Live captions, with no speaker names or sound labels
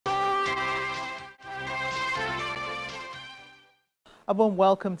A warm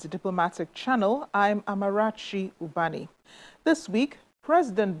welcome to Diplomatic Channel. I'm Amarachi Ubani. This week,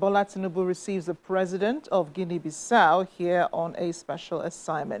 President Bola Tinubu receives the President of Guinea-Bissau here on a special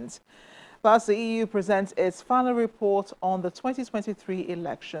assignment. Thus, the EU presents its final report on the 2023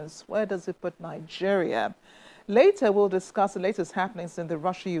 elections. Where does it put Nigeria? Later, we'll discuss the latest happenings in the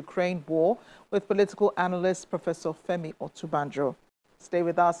Russia-Ukraine war with political analyst Professor Femi Otubanjo. Stay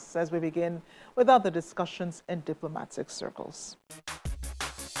with us as we begin with other discussions in diplomatic circles.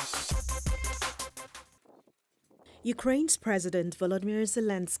 Ukraine's President Volodymyr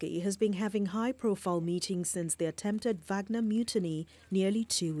Zelensky has been having high-profile meetings since the attempted Wagner mutiny nearly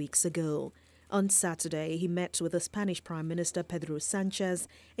 2 weeks ago. On Saturday, he met with the Spanish Prime Minister Pedro Sanchez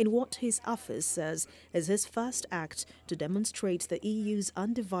in what his office says is his first act to demonstrate the EU's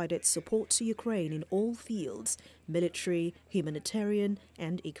undivided support to Ukraine in all fields: military, humanitarian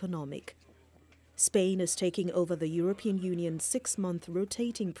and economic. Spain is taking over the European Union's 6-month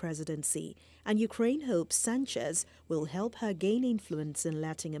rotating presidency, and Ukraine hopes Sanchez will help her gain influence in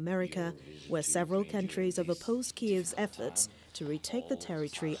Latin America, where several countries have opposed Kiev's efforts to retake the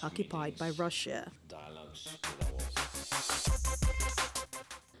territory occupied by Russia.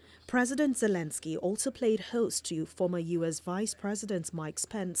 President Zelensky also played host to former U.S. Vice President Mike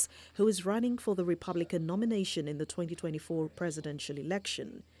Pence, who is running for the Republican nomination in the 2024 presidential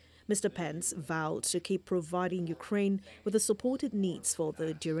election. Mr. Pence vowed to keep providing Ukraine with the support it needs for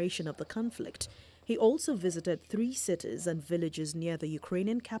the duration of the conflict. He also visited 3 cities and villages near the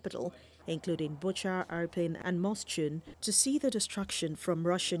Ukrainian capital, including Bucha, Irpin and Moschun, to see the destruction from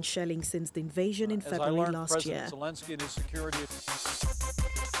Russian shelling since the invasion in February last year.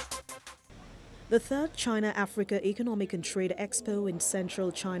 The third China-Africa Economic and Trade Expo in central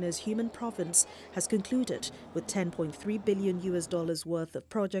China's Hunan province has concluded with $10.3 billion worth of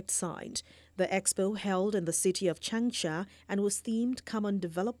projects signed. The expo held in the city of Changsha and was themed Common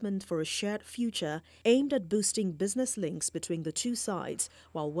Development for a Shared Future, aimed at boosting business links between the two sides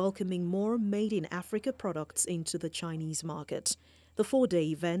while welcoming more made-in-Africa products into the Chinese market. The 4-day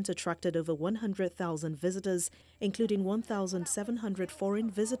event attracted over 100,000 visitors, including 1,700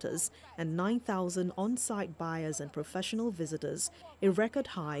 foreign visitors and 9,000 on-site buyers and professional visitors, a record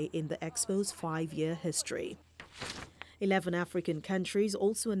high in the expo's 5-year history. 11 African countries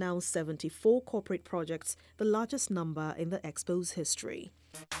also announced 74 corporate projects, the largest number in the expo's history.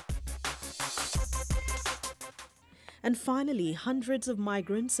 And finally, hundreds of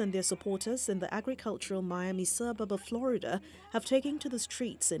migrants and their supporters in the agricultural Miami suburb of Florida have taken to the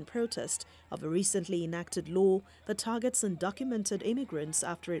streets in protest of a recently enacted law that targets undocumented immigrants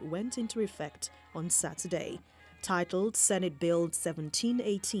after it went into effect on Saturday. Titled Senate Bill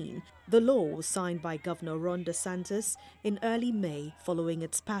 1718, the law was signed by Governor Ron DeSantis in early May following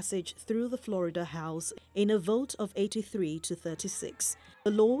its passage through the Florida House in a vote of 83 to 36.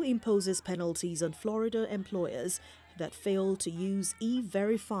 The law imposes penalties on Florida employers that fail to use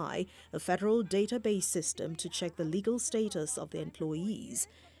E-Verify, a federal database system to check the legal status of the employees.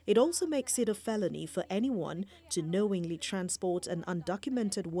 It also makes it a felony for anyone to knowingly transport an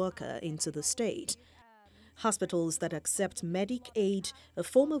undocumented worker into the state. Hospitals that accept Medicaid, a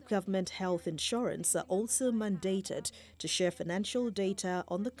form of government health insurance, are also mandated to share financial data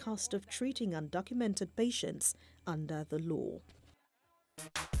on the cost of treating undocumented patients under the law.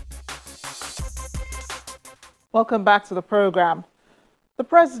 Welcome back to the program. The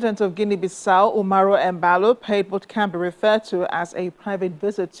president of Guinea-Bissau, Umaro Embalo, paid what can be referred to as a private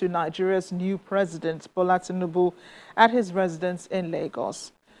visit to Nigeria's new president, Bola Tinubu, at his residence in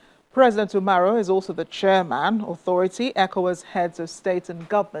Lagos. President Umaro is also the chairman, authority, ECOWAS heads of state and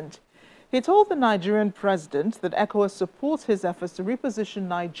government. He told the Nigerian president that ECOWAS supports his efforts to reposition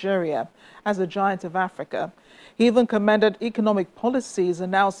Nigeria as a giant of Africa. He even commended economic policies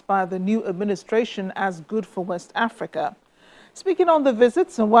announced by the new administration as good for West Africa. Speaking on the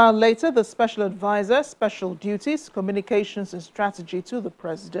visits, a while later, the special advisor, special duties, communications and strategy to the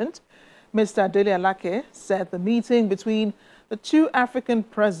president, Mr. Dele Alake, said the meeting between the 2 African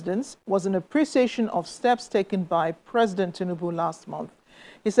presidents was an appreciation of steps taken by President Tinubu last month.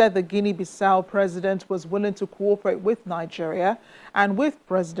 He said the Guinea-Bissau president was willing to cooperate with Nigeria and with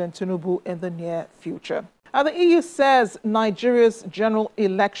President Tinubu in the near future. Now, the EU says Nigeria's general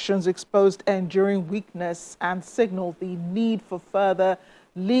elections exposed enduring weakness and signaled the need for further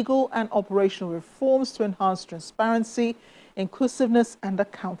legal and operational reforms to enhance transparency, inclusiveness and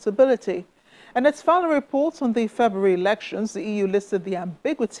accountability. In its final report on the February elections, the EU listed the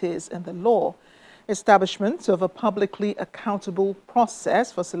ambiguities in the law: establishment of a publicly accountable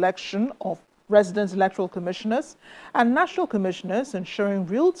process for selection of resident electoral commissioners, and national commissioners, ensuring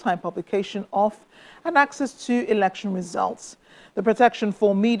real-time publication of and access to election results. The protection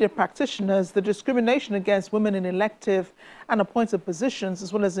for media practitioners, the discrimination against women in elective and appointed positions,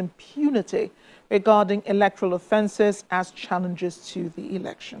 as well as impunity regarding electoral offences as challenges to the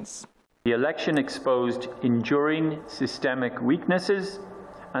elections. The election exposed enduring systemic weaknesses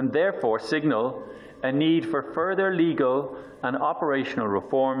and therefore signal a need for further legal and operational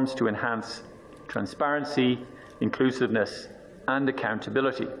reforms to enhance transparency, inclusiveness and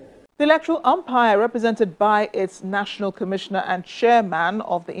accountability. The electoral umpire, represented by its National Commissioner and Chairman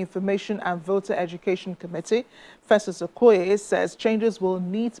of the Information and Voter Education Committee, Festus Okoye, says changes will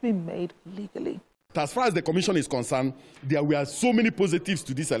need to be made legally. As far as the Commission is concerned, there were so many positives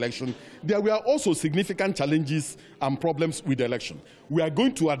to this election. There were also significant challenges and problems with the election. We are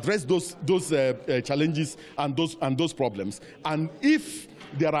going to address those challenges and those problems. And if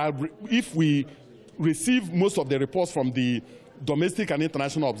we receive most of the reports from the domestic and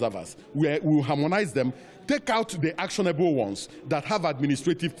international observers, we will harmonize them, take out the actionable ones that have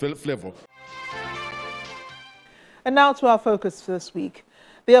administrative flavor. And now to our focus for this week.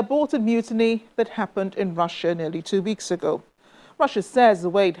 The aborted mutiny that happened in Russia nearly 2 weeks ago. Russia says the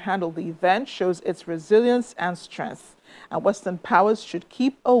way it handled the event shows its resilience and strength, and Western powers should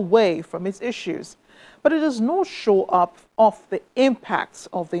keep away from its issues. But it does not show up of the impacts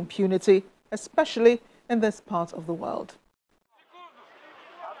of the impunity, especially in this part of the world.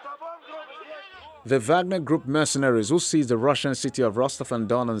 The Wagner Group mercenaries who seized the Russian city of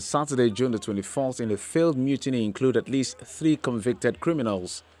Rostov-on-Don on Saturday, June the 24th in a failed mutiny include at least 3 convicted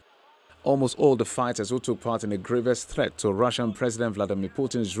criminals. Almost all the fighters who took part in a grievous threat to Russian President Vladimir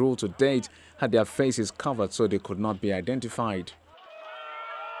Putin's rule to date had their faces covered so they could not be identified.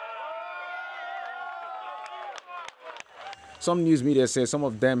 Some news media say some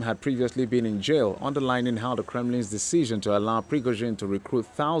of them had previously been in jail, underlining how the Kremlin's decision to allow Prigozhin to recruit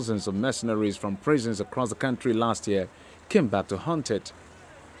thousands of mercenaries from prisons across the country last year came back to haunt it.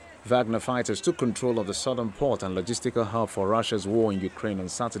 Wagner fighters took control of the southern port and logistical hub for Russia's war in Ukraine on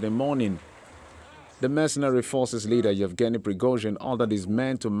Saturday morning. The mercenary forces leader Yevgeny Prigozhin ordered his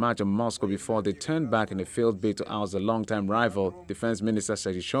men to march on Moscow before they turned back in a failed bid to oust the longtime rival, Defense Minister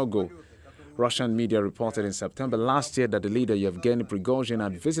Sergei Shoigu. Russian media reported in September last year that the leader Yevgeny Prigozhin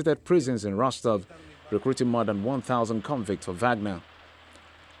had visited prisons in Rostov, recruiting more than 1,000 convicts for Wagner.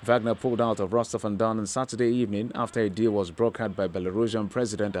 Wagner pulled out of Rostov-on-Don on Saturday evening after a deal was brokered by Belarusian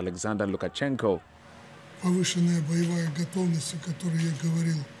President Alexander Lukashenko.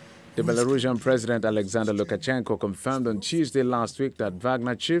 The Belarusian President Alexander Lukashenko confirmed on Tuesday last week that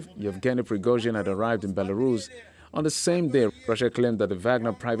Wagner chief Yevgeny Prigozhin had arrived in Belarus. On the same day, Russia claimed that the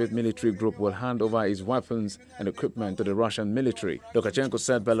Wagner private military group will hand over its weapons and equipment to the Russian military. Lukashenko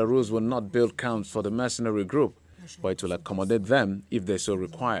said Belarus will not build camps for the mercenary group, but it will accommodate them if they so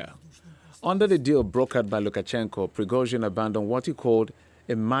require. Under the deal brokered by Lukashenko, Prigozhin abandoned what he called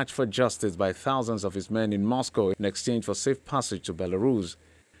a march for justice by thousands of his men in Moscow in exchange for safe passage to Belarus.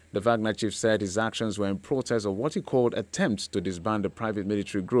 The Wagner chief said his actions were in protest of what he called attempts to disband the private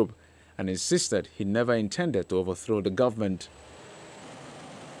military group, and insisted he never intended to overthrow the government.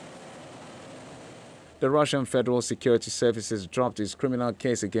 The Russian Federal Security Services dropped its criminal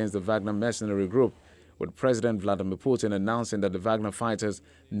case against the Wagner mercenary group, with President Vladimir Putin announcing that the Wagner fighters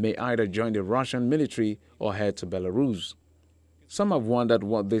may either join the Russian military or head to Belarus. Some have wondered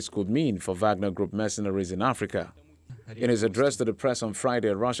what this could mean for Wagner Group mercenaries in Africa. In his address to the press on Friday,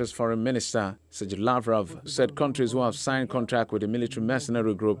 Russia's Foreign Minister, Sergei Lavrov, said countries who have signed contract with the military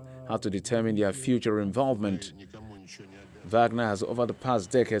mercenary group have to determine their future involvement. Wagner has over the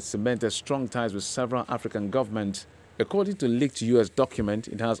past decade cemented strong ties with several African governments. According to a leaked U.S. document,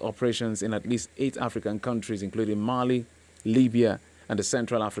 it has operations in at least 8 African countries, including Mali, Libya, and the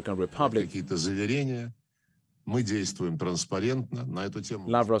Central African Republic.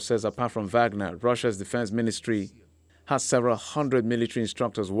 Lavrov says apart from Wagner, Russia's defense ministry has several hundred military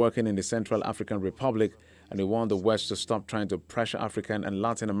instructors working in the Central African Republic, and they want the West to stop trying to pressure African and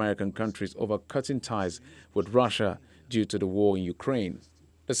Latin American countries over cutting ties with Russia due to the war in Ukraine.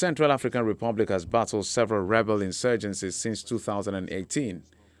 The Central African Republic has battled several rebel insurgencies since 2018.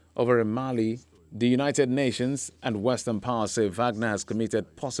 Over in Mali, the United Nations and Western powers say Wagner has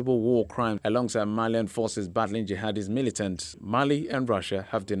committed possible war crimes alongside Malian forces battling jihadist militants. Mali and Russia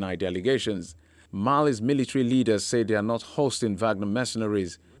have denied the allegations. Mali's military leaders say they are not hosting Wagner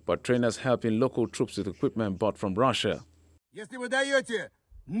mercenaries, but trainers helping local troops with equipment bought from Russia.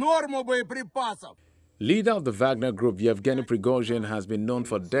 Leader of the Wagner group, Yevgeny Prigozhin, has been known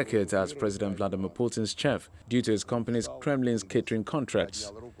for decades as President Vladimir Putin's chef due to his company's Kremlin's catering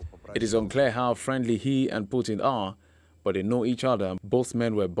contracts. It is unclear how friendly he and Putin are, but they know each other. Both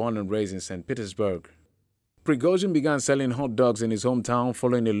men were born and raised in St. Petersburg. Prigozhin began selling hot dogs in his hometown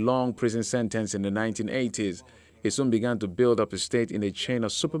following a long prison sentence in the 1980s. He soon began to build up a stake in a chain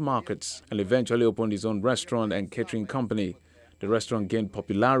of supermarkets and eventually opened his own restaurant and catering company. The restaurant gained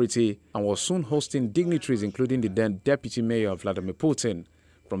popularity and was soon hosting dignitaries, including the then deputy mayor Vladimir Putin.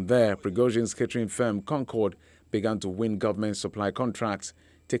 From there, Prigozhin's catering firm Concord began to win government supply contracts,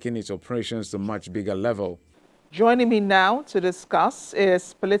 taking its operations to a much bigger level. Joining me now to discuss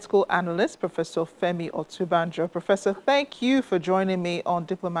is political analyst Professor Femi Otubanjo. Professor, thank you for joining me on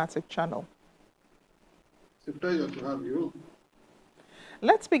Diplomatic Channel. It's a pleasure to have you.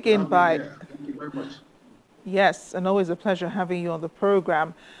 Let's begin by... Thank you very much. Yes, and always a pleasure having you on the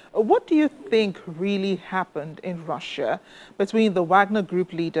program. What do you think really happened in Russia between the Wagner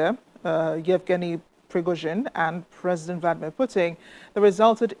group leader, Yevgeny Prigozhin, and President Vladimir Putin that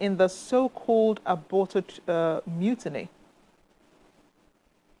resulted in the so-called aborted mutiny?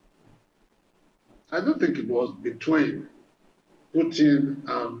 I don't think it was between Putin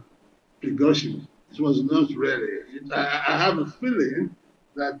and Prigozhin. It was not really. I have a feeling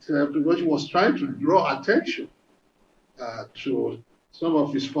that Prigozhin was trying to draw attention to some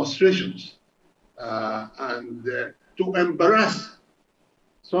of his frustrations and to embarrass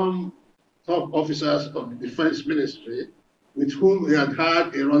some top officers of the defense ministry with whom he had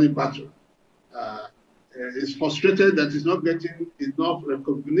had a running battle. He's frustrated that he's not getting enough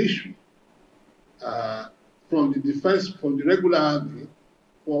recognition from the regular army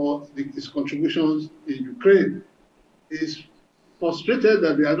for his contributions in Ukraine. He's frustrated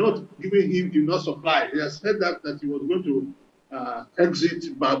that they are not giving him enough supply. He has said that he was going to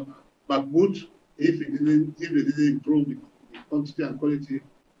exit Bakhmut if they didn't improve the quantity and quality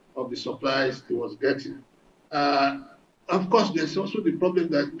of the supplies he was getting. Of course, there's also the problem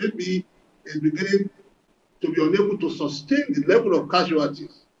that maybe he's beginning to be unable to sustain the level of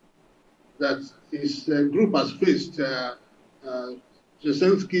casualties that his group has faced.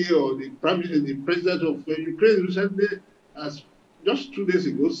 Zelensky, or the president of Ukraine, recently, just 2 days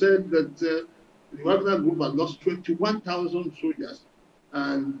ago, said that the Wagner group had lost 21,000 soldiers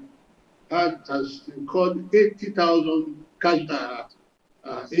and has incurred 80,000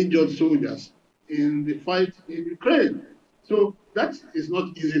 injured soldiers in the fight in Ukraine. So that is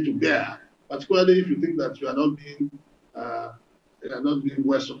not easy to bear, particularly if you think that you are not being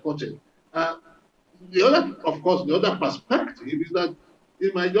well supported. The other perspective is that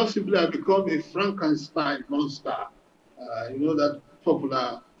it might just simply have become a Frankenstein monster. You know that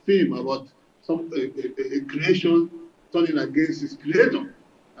popular film about a creation turning against its creator.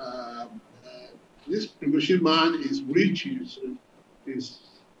 This Prigozhin man is rich, is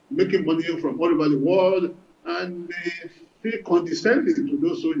making money from all over the world, and they feel condescending to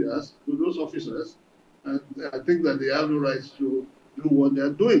those soldiers, to those officers, and I think that they have no right to do what they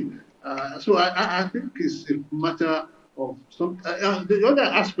are doing. So I think it's a matter of some. The other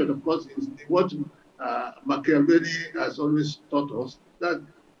aspect, of course, is what Machiavelli has always taught us, that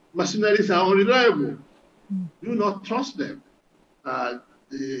mercenaries are unreliable. Do not trust them.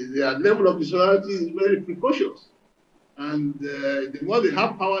 Their level of disloyalty is very precocious. And the more they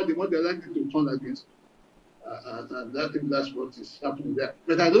have power, the more they're likely to turn against. And I think that's what is happening there.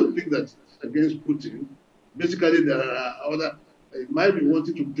 But I don't think that against Putin. Basically, there are other. It might be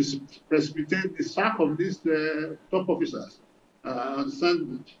wanting to precipitate the sack of these top officers. I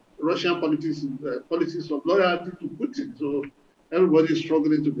understand Russian politics of loyalty to Putin. So everybody is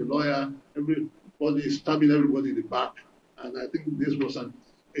struggling to be loyal. Everybody is stabbing everybody in the back. And I think this was a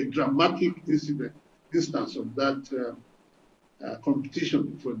dramatic instance of that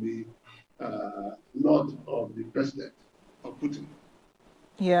competition for the nod of the president, of Putin.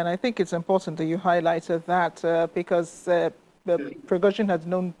 Yeah, and I think it's important that you highlighted that because Prigozhin had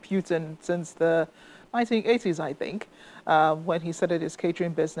known Putin since the 1980s, I think, when he started his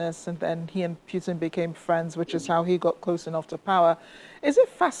catering business, and then he and Putin became friends, which is how he got close enough to power. Is it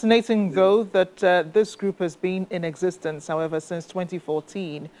fascinating, though, that this group has been in existence, however, since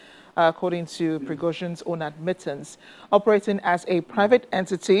 2014, according to Prigozhin's own admittance, operating as a private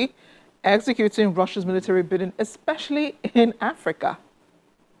entity, executing Russia's military bidding, especially in Africa?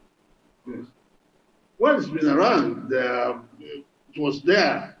 Yes. Well, it's been around. It was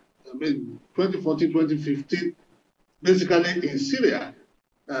there. I mean, 2014, 2015, basically in Syria.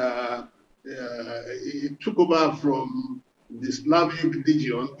 It took over from the Slavic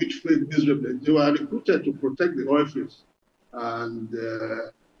Legion, which failed miserably. They were recruited to protect the oil fields. And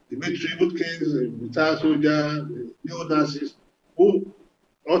Dmitry Utkins, a retired soldier, the neo-Nazis, who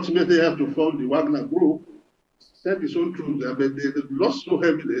ultimately have to form the Wagner group, sent his own troops there, but they lost so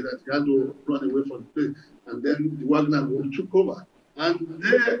heavily that he had to run away from the place. And then the Wagner group took over. And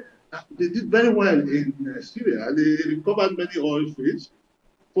they did very well in Syria. They recovered many oil fields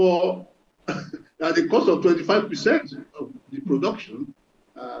for at the cost of 25% of the production,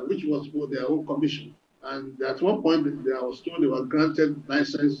 which was for their own commission. And at one point, I was told they were granted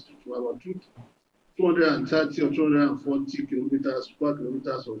license to about 230 or 240 kilometers, square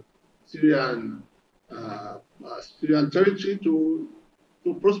kilometers of Syrian territory to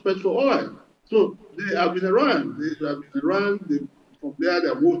prospect for oil. So they have been around. From there,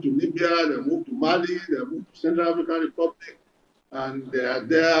 they moved to Libya, they moved to Mali, they moved to Central African Republic, and they are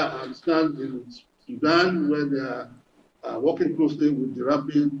there and stand in Sudan, where they are working closely with the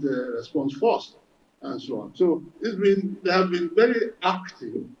Rapid Response Force and so on. So they have been very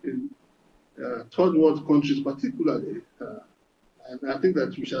active in third world countries, particularly. And I think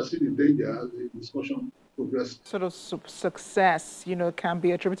that we shall see the danger as the discussion progresses. Sort of success, can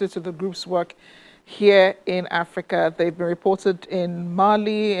be attributed to the group's work here in Africa. They've been reported in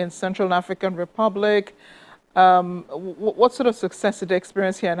Mali, in Central African Republic. What sort of success did they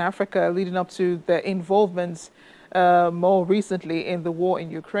experience here in Africa leading up to their involvement more recently in the war in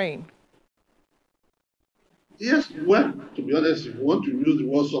Ukraine? Yes, well, to be honest, if you want to use the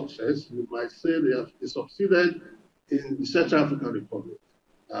word success, you might say they succeeded in the Central African Republic.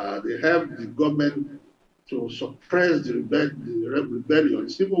 They helped the government to suppress the rebellion, the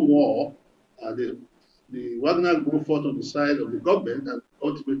civil war. The Wagner group fought on the side of the government and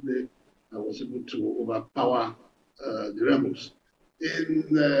ultimately was able to overpower the rebels. In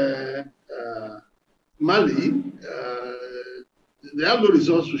Mali, they have no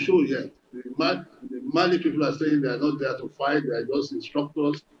results to show yet. The Mali people are saying they are not there to fight, they are just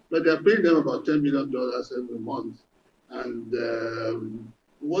instructors, but they are paying them about $10 million every month. And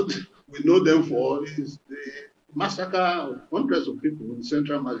what we know them for is the massacre of hundreds of people in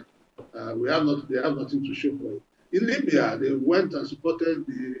central Mali. They have nothing to show for it. In Libya, they went and supported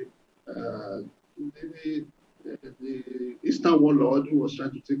the Eastern warlord who was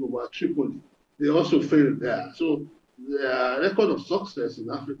trying to take over Tripoli. They also failed there. So the record of success in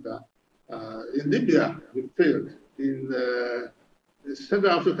Africa, in Libya, they failed. In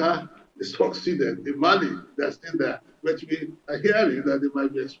Central Africa, they succeeded. In Mali, they're still there. But we are hearing that they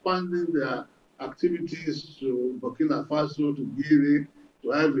might be expanding their activities to Burkina Faso, to Guinea,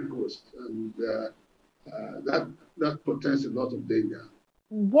 to Ivory Coast. And that portends a lot of danger.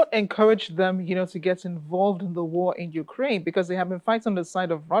 What encouraged them, to get involved in the war in Ukraine? Because they have been fighting on the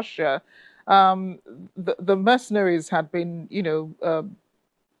side of Russia. The mercenaries had been,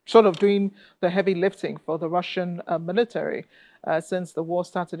 sort of doing the heavy lifting for the Russian military since the war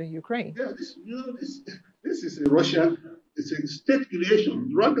started in Ukraine. Yeah, this is a Russian, it's a state creation.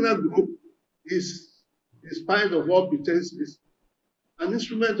 The Wagner group is, in spite of all pretenses, an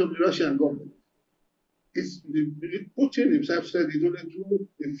instrument of the Russian government. Putin himself said it only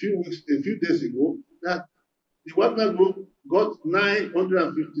a few days ago that the Wagner group got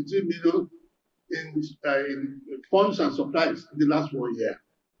 953 million in funds and supplies in the last 1 year.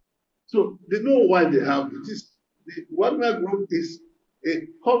 So they know why they have it. The Wagner group is a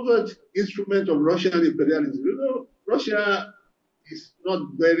covered instrument of Russian imperialism. Russia is not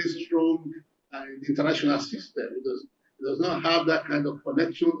very strong in the international system. It does not have that kind of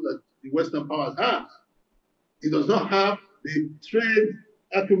connection that the Western powers have. It does not have the trade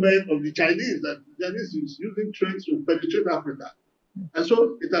acumen of the Chinese, that the Chinese is using trade to penetrate Africa. And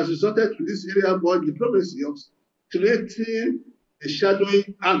so it has resorted to this area of diplomacy of creating a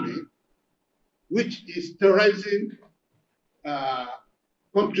shadowing army which is terrorizing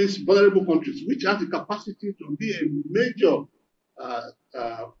countries, vulnerable countries, which have the capacity to be a major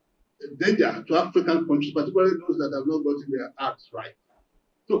danger to African countries, particularly those that have not gotten their acts right.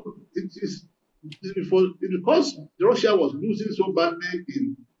 So because Russia was losing so badly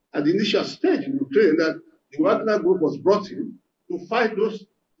at the initial stage in Ukraine that the Wagner group was brought in to fight those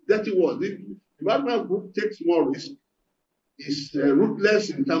dirty wars. The Wagner group takes more risk. It's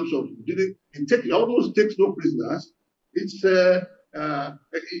ruthless in terms of dealing. It almost takes no prisoners. It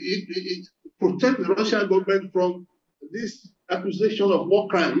protects the Russian government from this accusation of war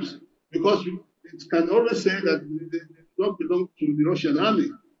crimes because it can always say that they do not belong to the Russian army.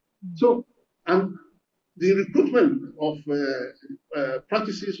 So, and the recruitment of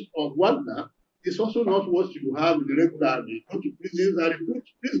practices of Wagner is also not what you have in the regular army. Go to prisons and recruit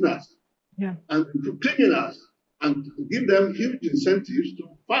prisoners and recruit criminals and give them huge incentives to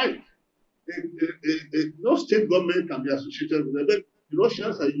fight. No state government can be associated with them. But the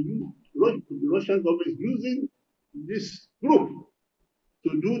Russian government is using this group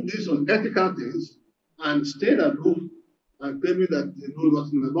to do these unethical things and stayed aloof and claiming that they know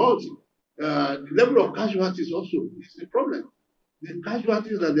nothing about it. The level of casualties also is the problem. The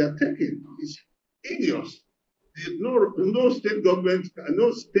casualties that they are taking is hideous. No state government,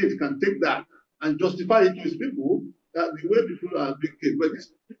 no state can take that and justify it to its people that the way people are being killed. But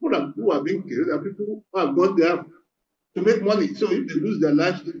these people who are being killed are people who have gone there to make money. So if they lose their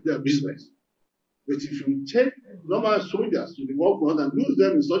lives, it's their business. But if you take normal soldiers to the war front and lose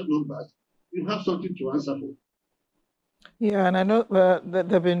them in such numbers, you have something to answer for. Yeah, and I know that there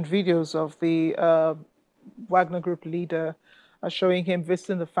have been videos of the Wagner Group leader showing him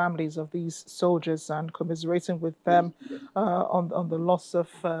visiting the families of these soldiers and commiserating with them on the loss of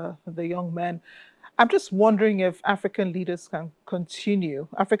the young men. I'm just wondering if African leaders can continue,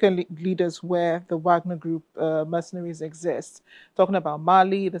 leaders where the Wagner Group mercenaries exist, talking about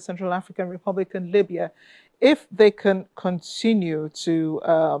Mali, the Central African Republic, and Libya, if they can continue to,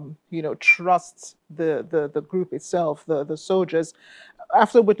 trust the group itself, the soldiers,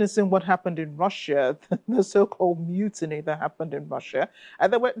 after witnessing what happened in Russia, the so-called mutiny that happened in Russia,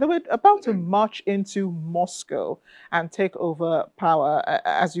 and they were about to march into Moscow and take over power,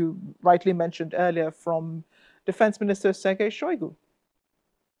 as you rightly mentioned earlier, from Defense Minister Sergei Shoigu.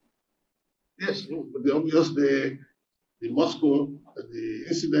 Yes, the Moscow, the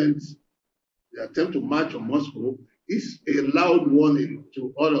incident, the attempt to march on Moscow is a loud warning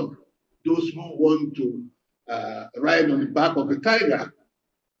to all of those who want to ride on the back of a tiger.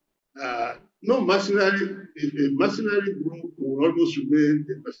 No mercenary, if a mercenary group will almost remain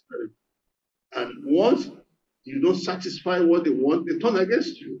a mercenary. And once you don't satisfy what they want, they turn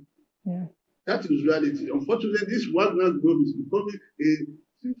against you. Yeah. That is reality. Unfortunately, this Wagner group is becoming a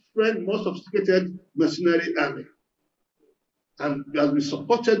different, more sophisticated mercenary army. And it has been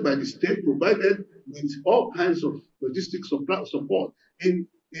supported by the state, provided with all kinds of logistics support. In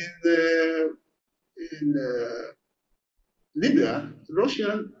Libya,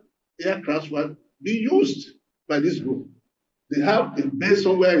 Russian aircraft were being used by this group. They have a base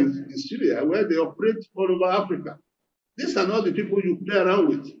somewhere in Syria where they operate all over Africa. These are not the people you play around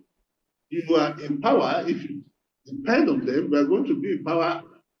with. If you are in power, if you depend on them, we are going to be in power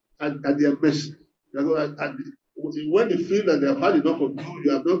at their mercy. When they feel that they have had enough of you,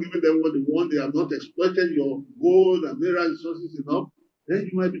 you have not given them what they want, they have not exploited your gold and mineral resources enough, then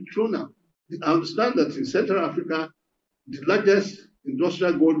you might be thrown out. I understand that in Central Africa, the largest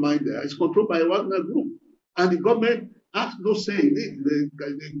industrial gold mine there is controlled by a Wagner group. And the government has no say in it. They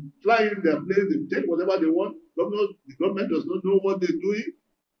fly in their planes, they take whatever they want. The government does not know what they're doing.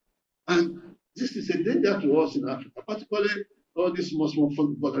 And this is a danger to us in Africa, particularly all these most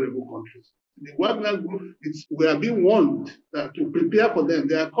vulnerable countries. The Wagner group, we are being warned to prepare for them.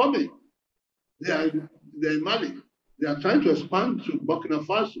 They are coming. They are in Mali. They are trying to expand to Burkina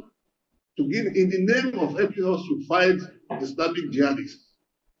Faso to give in the name of helping us to fight Islamic jihadists.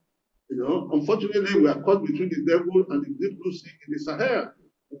 Unfortunately, we are caught between the devil and the deep blue sea in the Sahel,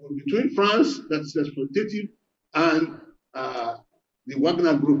 between France, that's exploitative, and the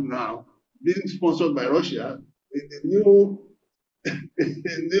Wagner group now, being sponsored by Russia in the new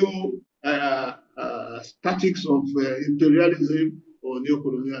statics of imperialism or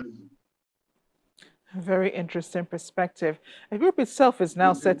neocolonialism. A very interesting perspective. The group itself is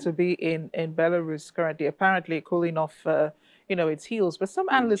now said to be in Belarus currently, apparently cooling off, its heels. But some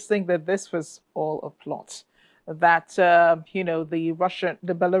analysts think that this was all a plot. That the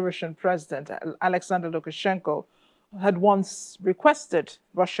Belarusian president Alexander Lukashenko had once requested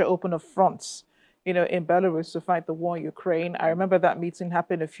Russia open a front, in Belarus to fight the war in Ukraine. I remember that meeting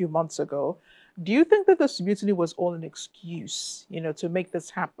happened a few months ago. Do you think that this mutiny was all an excuse, to make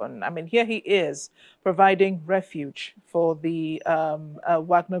this happen? I mean, here he is providing refuge for the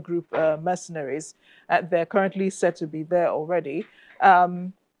Wagner Group mercenaries. They're currently said to be there already.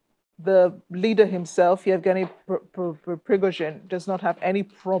 The leader himself, Yevgeny Prigozhin, does not have any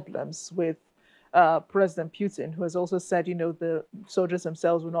problems with President Putin, who has also said, the soldiers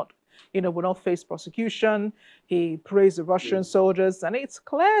themselves will not face prosecution. He praised the Russian soldiers, and it's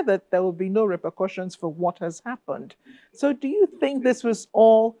clear that there will be no repercussions for what has happened. So do you think this was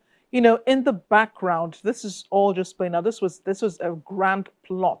all, in the background, this is all just playing out? This was a grand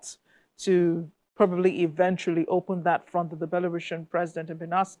plot to probably eventually open that front that the Belarusian president had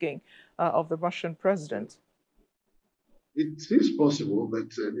been asking of the Russian president? It is possible, but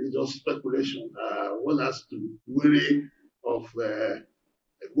it's just speculation. One has to be wary of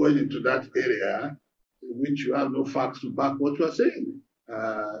going into that area in which you have no facts to back what you are saying.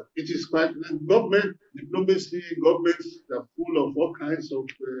 It is quite government, diplomacy, governments are full of all kinds of,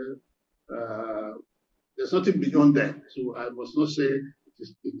 there's nothing beyond that. So I must not say it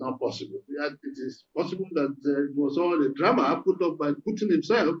it's not possible. It is possible that it was all a drama put up by Putin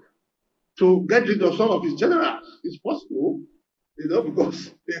himself to get rid of some of his generals. It's possible,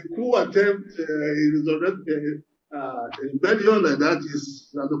 because a coup attempt, a rebellion like that is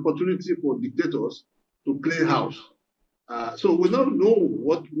an opportunity for dictators to play house. So we don't know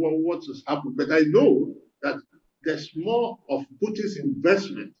what has happened, but I know that there's more of Putin's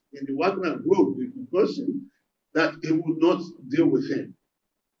investment in the Wagner group in person that he would not deal with him.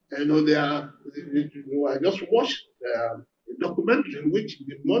 I just watched a documentary in which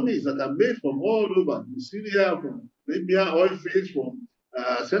the monies that are made from all over, from Syria, from Libya, oil fields, from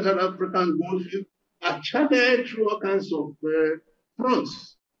Central African gold fields, are channeled through all kinds of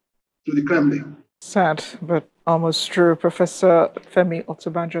fronts to the Kremlin. Sad, but almost true. Professor Femi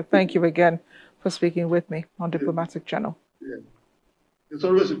Otubanjo, thank you again for speaking with me on Diplomatic Channel. Yeah. It's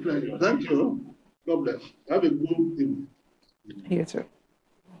always a pleasure. Thank you. God bless. Have a good evening. You too.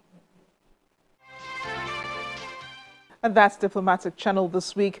 And that's Diplomatic Channel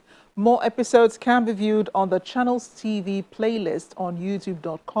this week. More episodes can be viewed on the Channels TV playlist on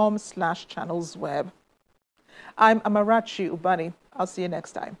youtube.com/channelsweb. I'm Amarachi Ubani. I'll see you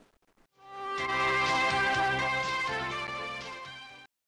next time.